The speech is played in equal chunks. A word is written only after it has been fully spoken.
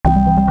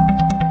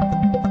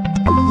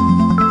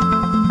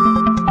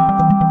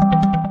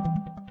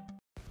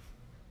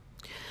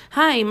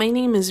Hi, my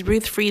name is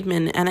Ruth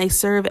Friedman, and I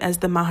serve as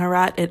the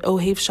Maharat at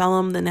Ohev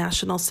Shalom, the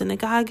National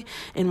Synagogue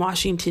in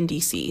Washington,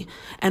 D.C.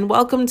 And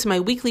welcome to my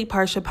weekly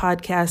Parsha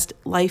podcast,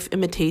 Life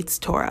Imitates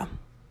Torah.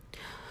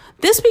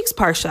 This week's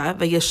Parsha,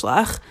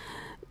 Vayishlach,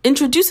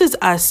 introduces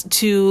us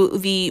to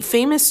the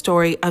famous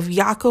story of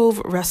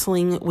Yaakov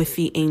wrestling with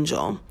the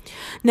angel.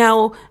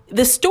 Now,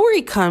 the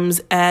story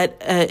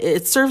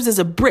it serves as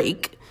a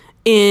break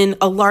in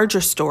a larger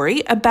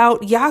story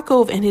about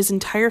Yaakov and his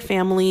entire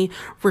family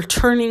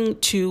returning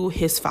to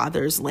his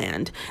father's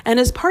land. And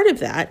as part of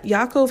that,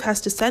 Yaakov has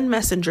to send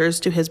messengers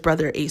to his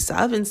brother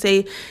Esav and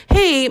say,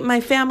 hey,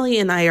 my family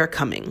and I are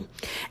coming.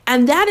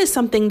 And that is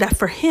something that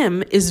for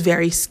him is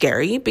very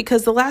scary,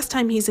 because the last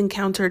time he's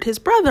encountered his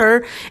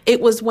brother,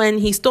 it was when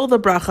he stole the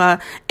bracha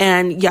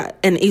and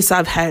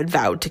Esav had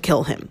vowed to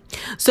kill him.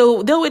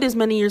 So though it is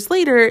many years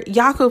later,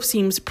 Yaakov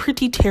seems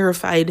pretty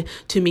terrified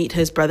to meet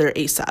his brother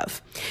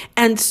Esav.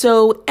 And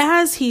so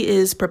as he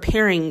is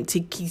preparing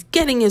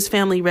getting his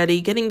family ready,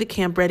 getting the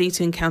camp ready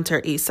to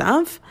encounter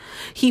Esav,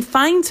 he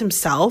finds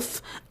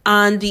himself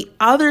on the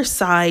other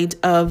side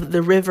of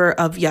the river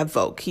of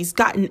Yavok. He's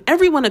gotten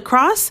everyone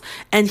across,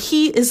 and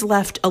he is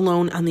left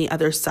alone on the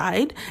other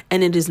side,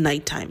 and it is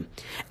nighttime.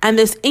 And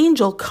this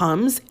angel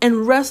comes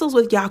and wrestles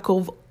with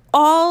Yaakov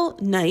all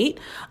night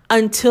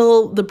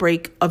until the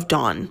break of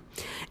dawn.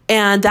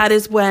 And that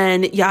is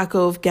when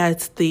Yaakov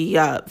gets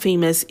the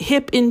famous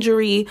hip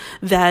injury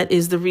that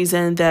is the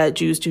reason that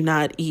Jews do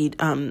not eat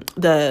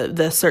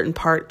the certain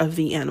part of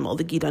the animal,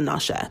 the Gida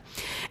Nasha.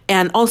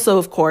 And also,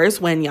 of course,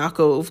 when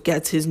Yaakov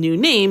gets his new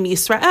name,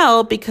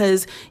 Yisrael,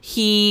 because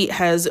he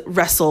has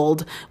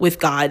wrestled with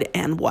God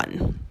and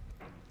won.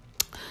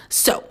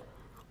 So,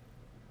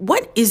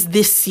 what is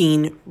this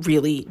scene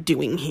really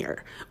doing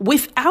here?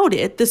 Without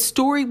it, the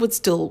story would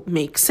still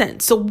make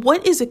sense. So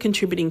what is it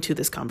contributing to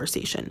this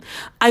conversation?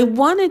 I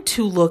wanted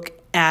to look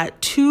at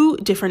two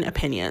different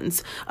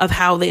opinions of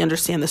how they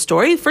understand the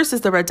story. First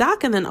is the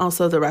Radak, and then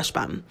also the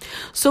Rashbam.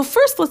 So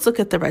first, let's look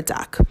at the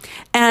Radak.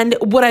 And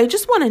what I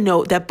just want to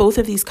note that both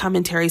of these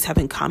commentaries have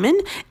in common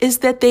is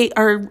that they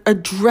are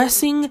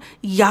addressing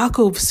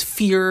Yaakov's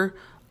fear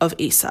of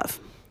Esav.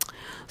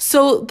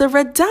 So the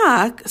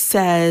Radak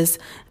says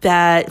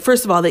that,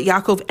 first of all, that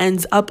Yaakov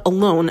ends up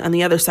alone on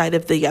the other side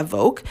of the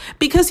Yavok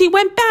because he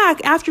went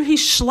back after he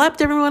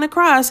schlepped everyone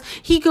across.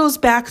 He goes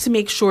back to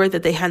make sure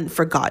that they hadn't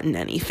forgotten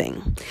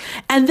anything.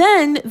 And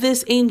then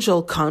this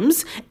angel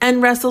comes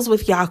and wrestles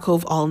with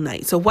Yaakov all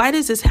night. So why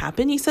does this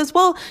happen? He says,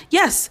 well,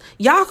 yes,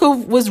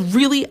 Yaakov was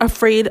really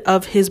afraid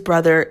of his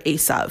brother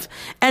Esav.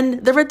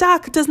 And the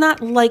Radak does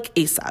not like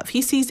Esav.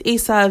 He sees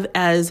Esav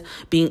as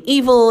being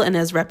evil and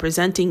as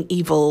representing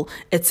evil,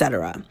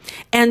 etc.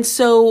 And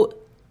so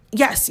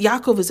yes,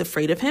 Yaakov is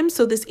afraid of him,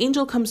 so this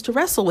angel comes to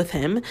wrestle with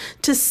him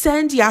to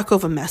send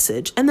Yaakov a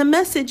message. And the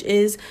message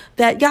is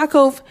that,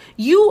 Yaakov,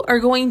 you are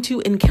going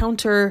to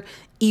encounter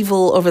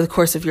evil over the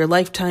course of your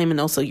lifetime, and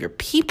also your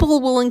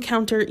people will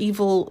encounter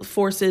evil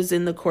forces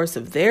in the course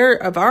of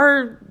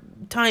our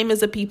time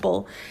as a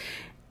people.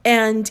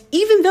 And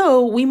even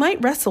though we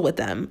might wrestle with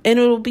them, and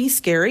it will be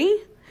scary,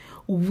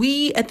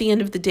 we, at the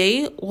end of the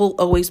day, will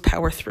always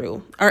power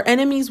through. Our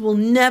enemies will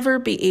never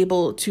be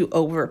able to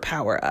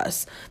overpower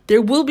us.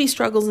 There will be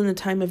struggles in the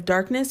time of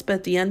darkness, but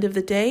at the end of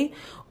the day,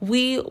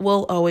 we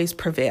will always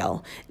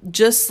prevail.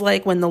 Just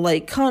like when the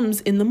light comes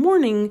in the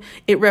morning,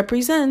 it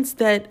represents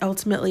that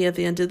ultimately at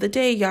the end of the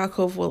day,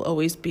 Yaakov will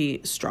always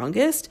be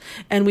strongest,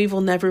 and we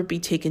will never be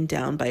taken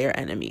down by our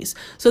enemies.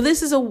 So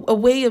this is a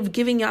way of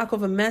giving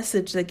Yaakov a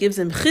message that gives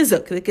him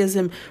chizuk, that gives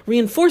him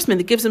reinforcement,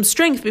 that gives him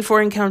strength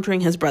before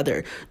encountering his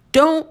brother.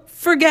 Don't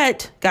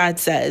forget, God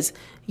says,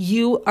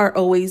 you are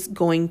always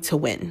going to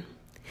win.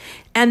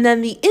 And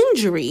then the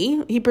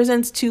injury, he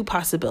presents two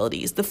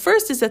possibilities. The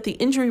first is that the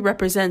injury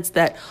represents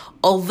that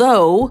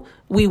although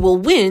we will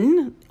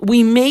win,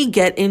 we may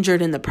get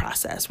injured in the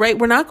process, right?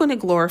 We're not going to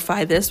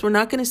glorify this. We're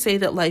not going to say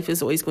that life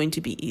is always going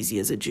to be easy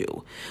as a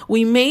Jew.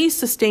 We may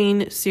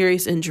sustain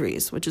serious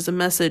injuries, which is a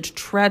message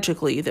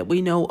tragically that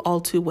we know all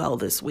too well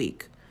this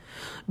week.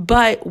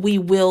 But we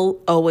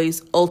will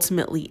always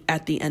ultimately,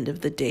 at the end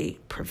of the day,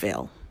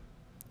 prevail.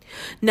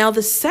 Now,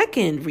 the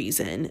second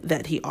reason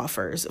that he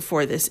offers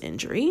for this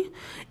injury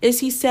is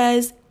he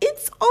says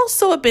it's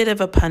also a bit of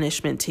a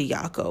punishment to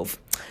Yaakov.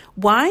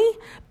 Why?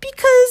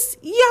 Because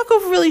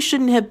Yaakov really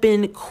shouldn't have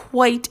been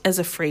quite as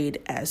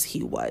afraid as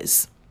he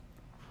was.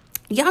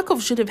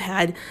 Yaakov should have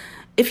had,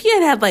 if he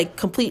had like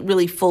complete,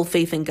 really full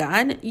faith in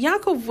God,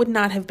 Yaakov would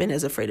not have been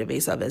as afraid of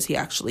Esav as he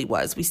actually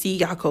was. We see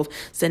Yaakov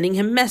sending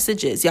him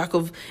messages,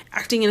 Yaakov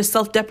acting in a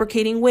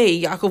self-deprecating way,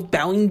 Yaakov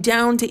bowing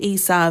down to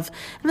Esav.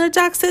 And the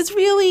Radak says,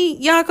 really,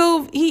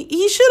 Yaakov,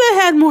 he should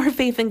have had more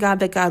faith in God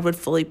that God would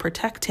fully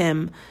protect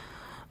him.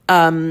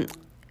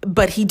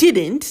 But he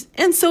didn't.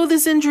 And so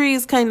this injury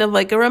is kind of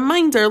like a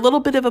reminder, a little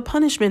bit of a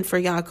punishment for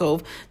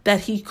Yaakov that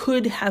he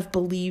could have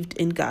believed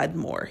in God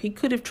more. He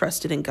could have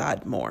trusted in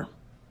God more.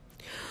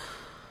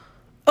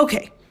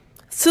 Okay,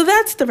 so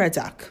that's the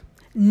Radak.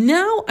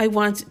 Now I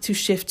want to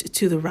shift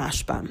to the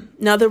Rashbam.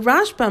 Now the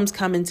Rashbam's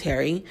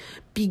commentary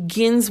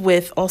begins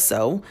with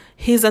also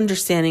his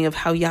understanding of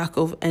how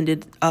Yaakov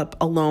ended up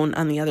alone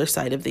on the other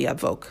side of the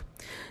Yavok.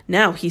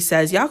 Now he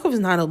says Yaakov is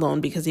not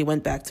alone because he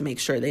went back to make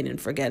sure they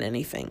didn't forget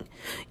anything.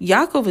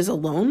 Yaakov is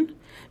alone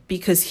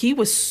because he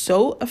was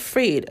so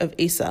afraid of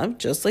Esav,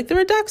 just like the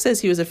Radak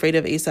says he was afraid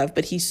of Esav,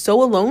 but he's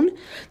so alone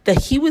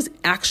that he was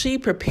actually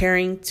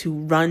preparing to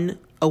run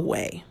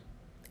away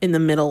in the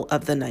middle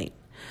of the night.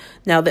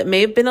 Now, that may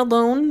have been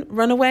alone,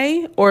 run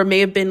away, or may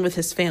have been with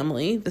his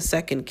family, the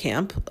second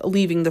camp,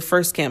 leaving the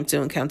first camp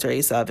to encounter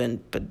Esav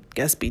but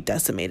guess be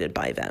decimated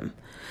by them.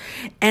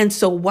 And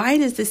so why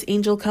does this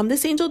angel come?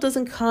 This angel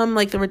doesn't come,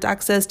 like the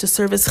Radak says, to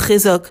serve as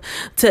chizuk,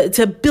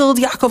 to build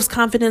Yaakov's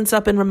confidence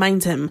up and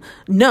remind him.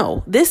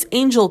 No, this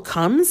angel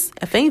comes,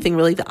 if anything,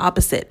 really the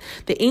opposite.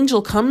 The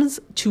angel comes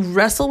to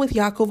wrestle with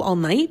Yaakov all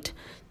night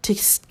to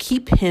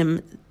keep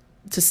him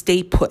to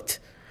stay put.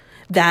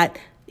 That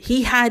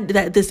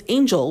this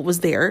angel was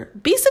there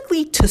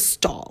basically to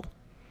stall,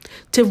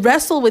 to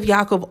wrestle with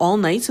Yaakov all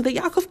night so that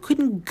Yaakov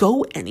couldn't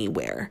go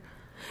anywhere.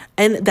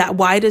 And that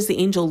why does the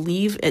angel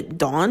leave at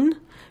dawn?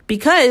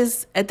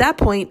 Because at that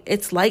point,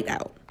 it's light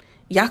out.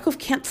 Yaakov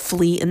can't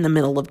flee in the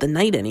middle of the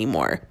night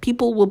anymore.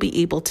 People will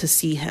be able to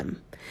see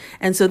him.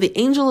 And so the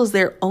angel is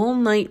there all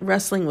night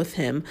wrestling with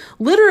him,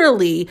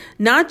 literally,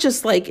 not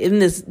just like in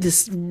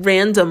this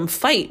random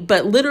fight,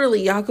 but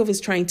literally Yaakov is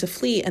trying to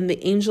flee and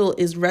the angel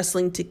is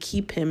wrestling to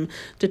keep him,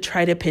 to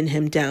try to pin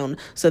him down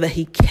so that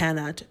he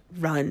cannot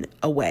run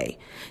away.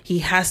 He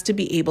has to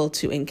be able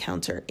to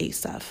encounter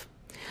Esav.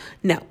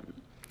 Now,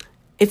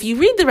 if you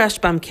read the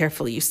Rashbam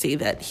carefully, you see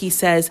that he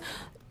says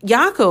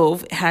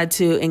Yaakov had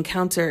to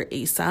encounter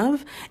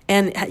Esav,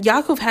 and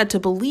Yaakov had to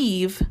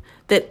believe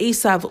that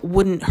Esav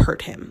wouldn't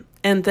hurt him.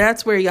 And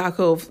that's where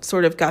Yaakov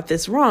sort of got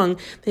this wrong,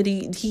 that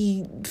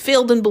he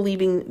failed in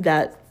believing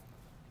that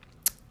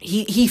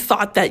he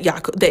thought that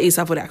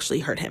Esav would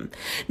actually hurt him.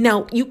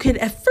 Now, you could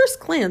at first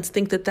glance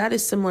think that that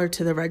is similar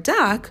to the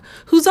Radak,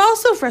 who's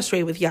also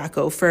frustrated with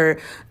Yaakov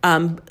for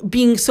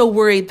being so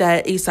worried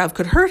that Esav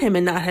could hurt him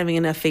and not having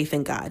enough faith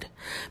in God.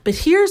 But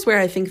here's where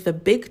I think the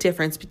big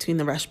difference between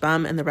the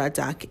Rashbam and the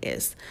Radak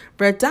is.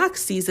 Radak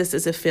sees this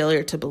as a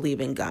failure to believe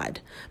in God,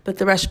 but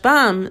the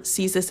Rashbam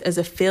sees this as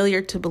a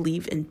failure to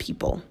believe in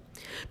people.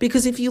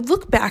 Because if you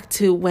look back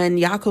to when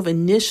Yaakov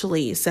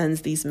initially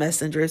sends these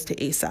messengers to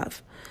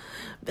Esav,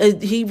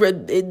 he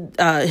read in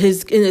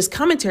his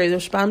commentary, the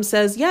Rashbam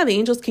says, the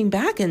angels came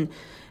back and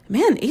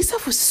man,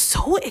 Esav was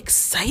so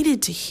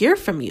excited to hear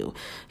from you.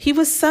 He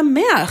was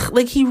sameach,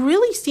 like he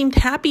really seemed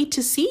happy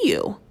to see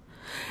you.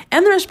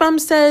 And the Rashbam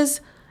says,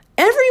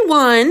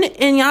 everyone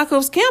in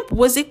Yaakov's camp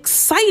was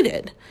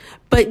excited,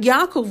 but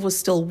Yaakov was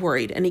still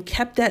worried and he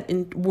kept that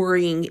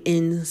worrying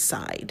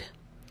inside.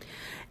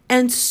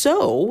 And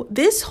so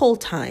this whole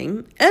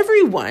time,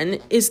 everyone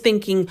is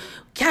thinking,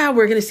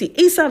 we're going to see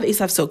Esav.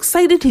 Esav's so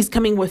excited. He's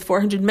coming with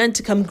 400 men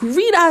to come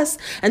greet us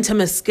and to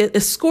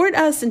escort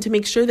us and to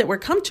make sure that we're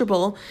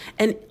comfortable.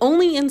 And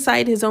only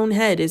inside his own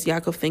head is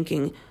Yaakov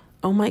thinking,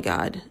 oh my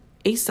God,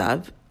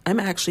 Esav, I'm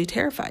actually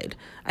terrified.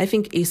 I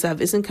think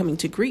Esav isn't coming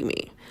to greet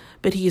me,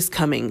 but he is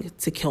coming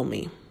to kill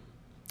me.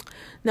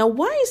 Now,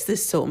 why is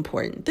this so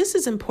important? This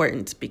is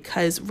important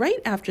because right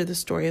after the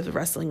story of the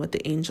wrestling with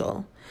the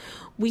angel,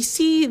 we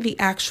see the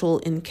actual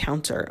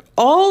encounter.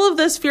 All of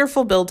this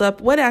fearful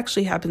buildup, what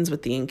actually happens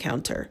with the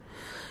encounter?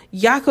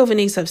 Yaakov and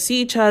Esav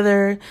see each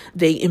other,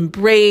 they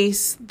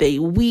embrace, they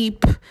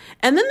weep,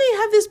 and then they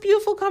have this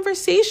beautiful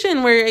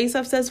conversation where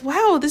Esav says,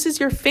 wow, this is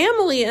your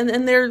family, and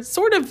they're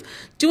sort of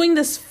doing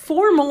this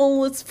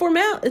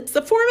it's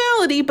the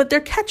formality, but they're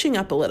catching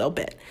up a little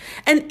bit.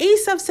 And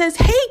Esav says,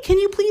 hey, can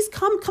you please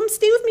come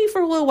stay with me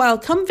for a little while,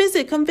 come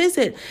visit.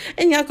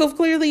 And Yaakov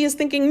clearly is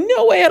thinking,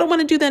 no way, I don't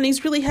want to do that, and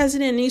he's really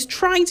hesitant, and he's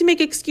trying to make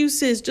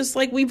excuses, just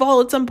like we've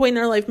all at some point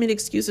in our life made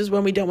excuses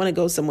when we don't want to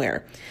go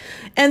somewhere.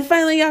 And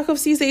finally, Yaakov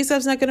sees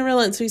Esav's not going to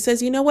relent. So he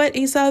says, you know what,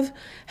 Esav,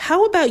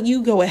 how about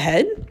you go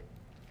ahead?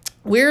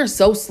 We're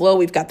so slow.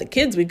 We've got the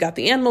kids. We've got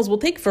the animals. We'll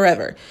take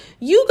forever.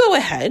 You go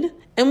ahead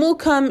and we'll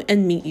come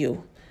and meet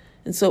you.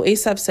 And so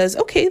Esav says,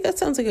 okay, that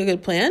sounds like a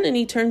good plan. And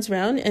he turns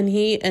around and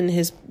he and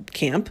his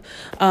camp,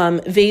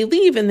 they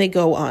leave and they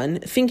go on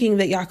thinking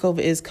that Yaakov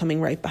is coming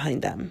right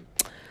behind them.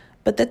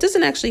 But that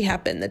doesn't actually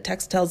happen. The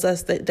text tells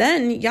us that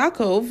then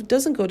Yaakov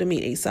doesn't go to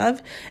meet Esav,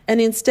 and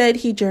instead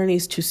he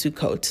journeys to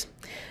Sukkot.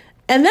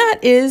 And that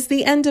is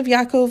the end of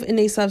Yaakov and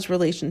Esav's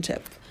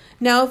relationship.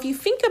 Now, if you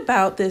think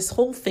about this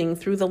whole thing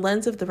through the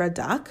lens of the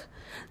Radak,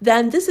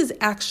 then this is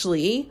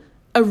actually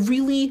a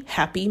really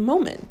happy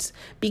moment,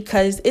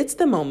 because it's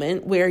the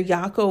moment where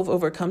Yaakov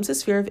overcomes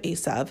his fear of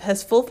Esav,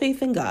 has full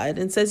faith in God,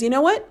 and says, you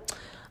know what?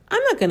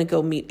 I'm not going to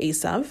go meet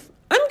Esav.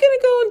 I'm going to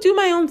go and do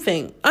my own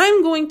thing.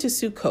 I'm going to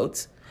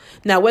Sukkot.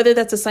 Now, whether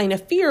that's a sign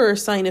of fear or a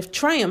sign of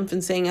triumph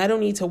and saying, I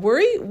don't need to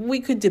worry, we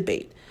could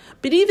debate.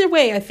 But either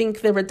way, I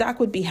think the Radak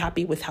would be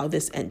happy with how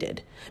this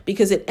ended,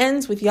 because it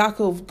ends with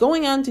Yaakov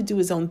going on to do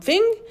his own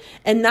thing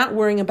and not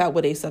worrying about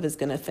what Esav is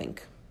going to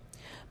think.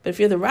 But if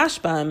you're the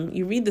Rashbam,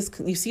 you read this,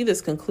 you see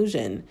this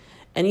conclusion,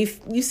 and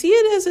you see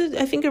it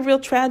as, I think, a real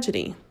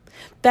tragedy.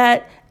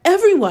 That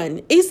Everyone,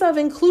 Esav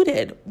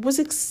included, was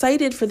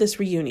excited for this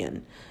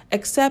reunion,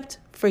 except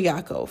for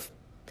Yaakov.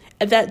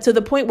 That to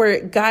the point where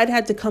God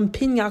had to come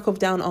pin Yaakov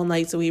down all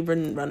night so he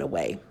wouldn't run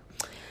away.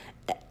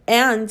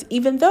 And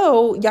even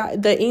though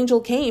the angel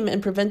came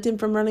and prevented him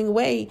from running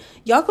away,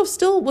 Yaakov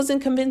still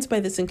wasn't convinced by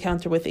this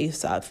encounter with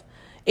Esav.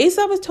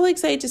 Esav was totally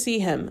excited to see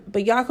him,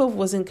 but Yaakov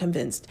wasn't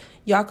convinced.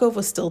 Yaakov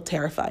was still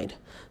terrified.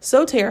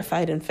 So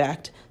terrified, in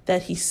fact,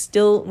 that he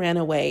still ran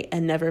away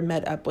and never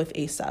met up with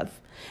Esav.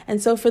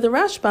 And so for the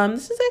Rashbam,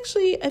 this is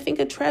actually, I think,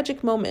 a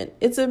tragic moment.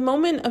 It's a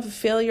moment of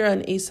failure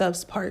on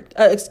Esav's part.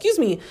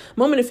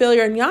 Moment of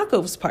failure on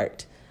Yaakov's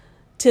part.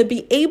 To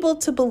be able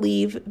to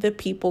believe that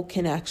people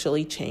can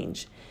actually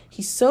change.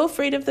 He's so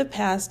afraid of the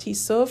past,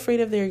 he's so afraid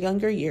of their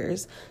younger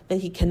years,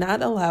 that he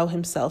cannot allow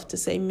himself to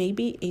say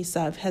maybe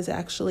Esav has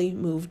actually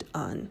moved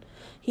on.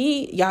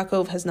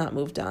 Yaakov has not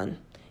moved on.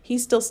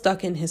 He's still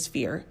stuck in his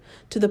fear,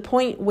 to the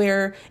point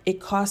where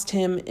it cost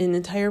him an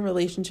entire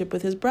relationship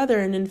with his brother,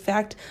 and in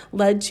fact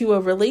led to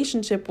a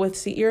relationship with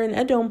Seir and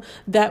Edom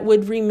that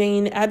would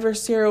remain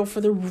adversarial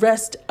for the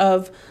rest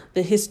of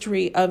the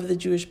history of the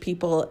Jewish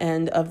people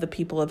and of the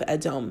people of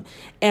Edom.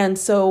 And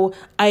so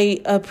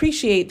I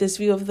appreciate this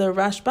view of the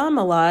Rashbam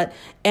a lot,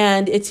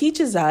 and it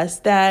teaches us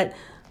that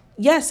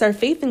yes, our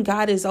faith in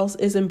God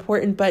is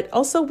important, but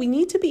also we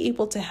need to be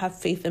able to have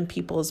faith in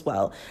people as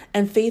well,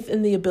 and faith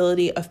in the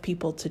ability of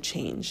people to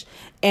change.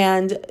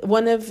 And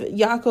one of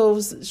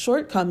Yaakov's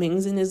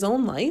shortcomings in his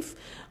own life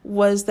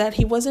was that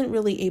he wasn't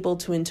really able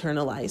to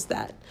internalize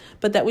that,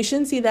 but that we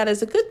shouldn't see that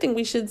as a good thing.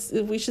 We should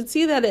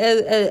see that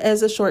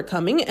as a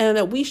shortcoming, and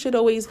that we should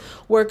always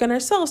work on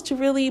ourselves to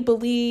really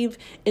believe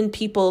in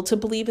people, to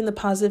believe in the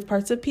positive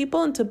parts of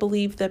people, and to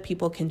believe that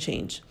people can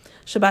change.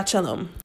 Shabbat Shalom.